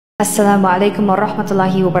Assalamu Alyakum wa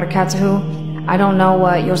rahmatullahi wa barakatuhu. I don't know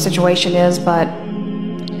what your situation is, but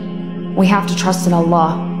we have to trust in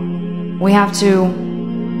Allah. We have to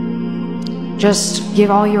just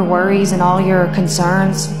give all your worries and all your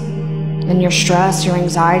concerns and your stress, your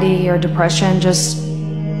anxiety, your depression, just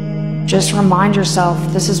remind yourself.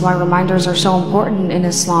 This is why reminders are so important in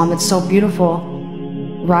Islam. It's so beautiful.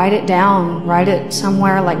 Write it down, write it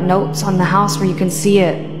somewhere like notes on the house where you can see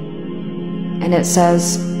it. And it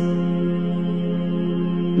says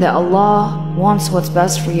that Allah wants what's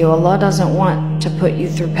best for you. Allah doesn't want to put you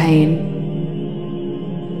through pain.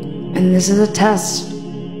 And this is a test.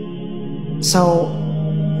 So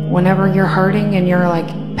whenever you're hurting and you're like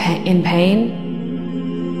in pain,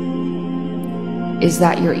 is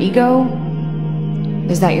that your ego?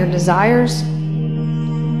 Is that your desires?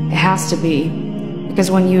 It has to be. Because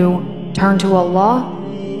when you turn to Allah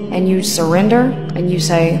and you surrender and you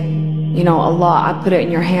say, you know, Allah, I put it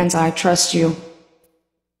in your hands, I trust you.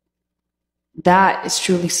 That is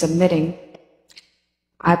truly submitting.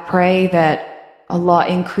 I pray that Allah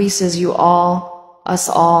increases you all, us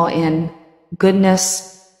all, in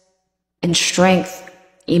goodness and strength,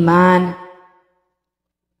 iman,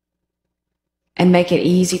 and make it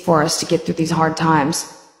easy for us to get through these hard times.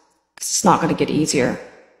 Because it's not going to get easier.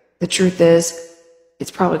 The truth is,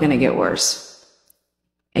 it's probably going to get worse.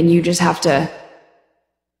 And you just have to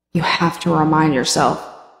remind yourself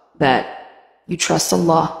that you trust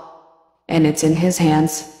Allah and it's in His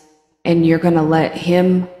hands, and you're going to let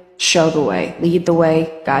Him show the way, lead the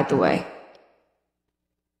way, guide the way.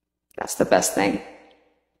 That's the best thing.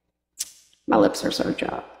 My lips are so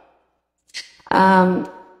chapped. I'm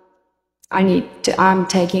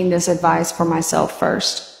taking this advice for myself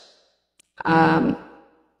first. We're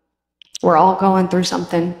all going through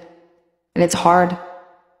something, and it's hard,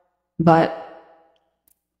 but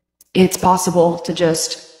it's possible to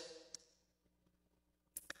just,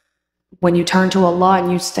 when you turn to Allah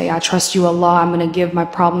and you say, I trust you, Allah, I'm going to give my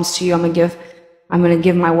problems to you, I'm going to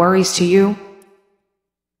give my worries to you,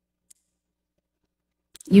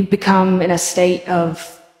 you become in a state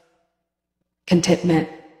of contentment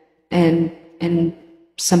and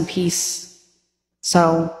some peace.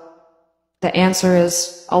 So the answer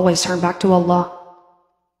is always turn back to Allah.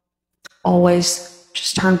 Always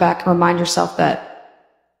just turn back and remind yourself that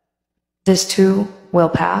this too will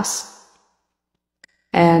pass.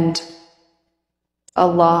 And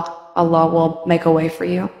Allah will make a way for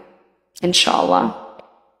you. Inshallah.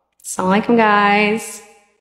 Assalamu alaikum, guys.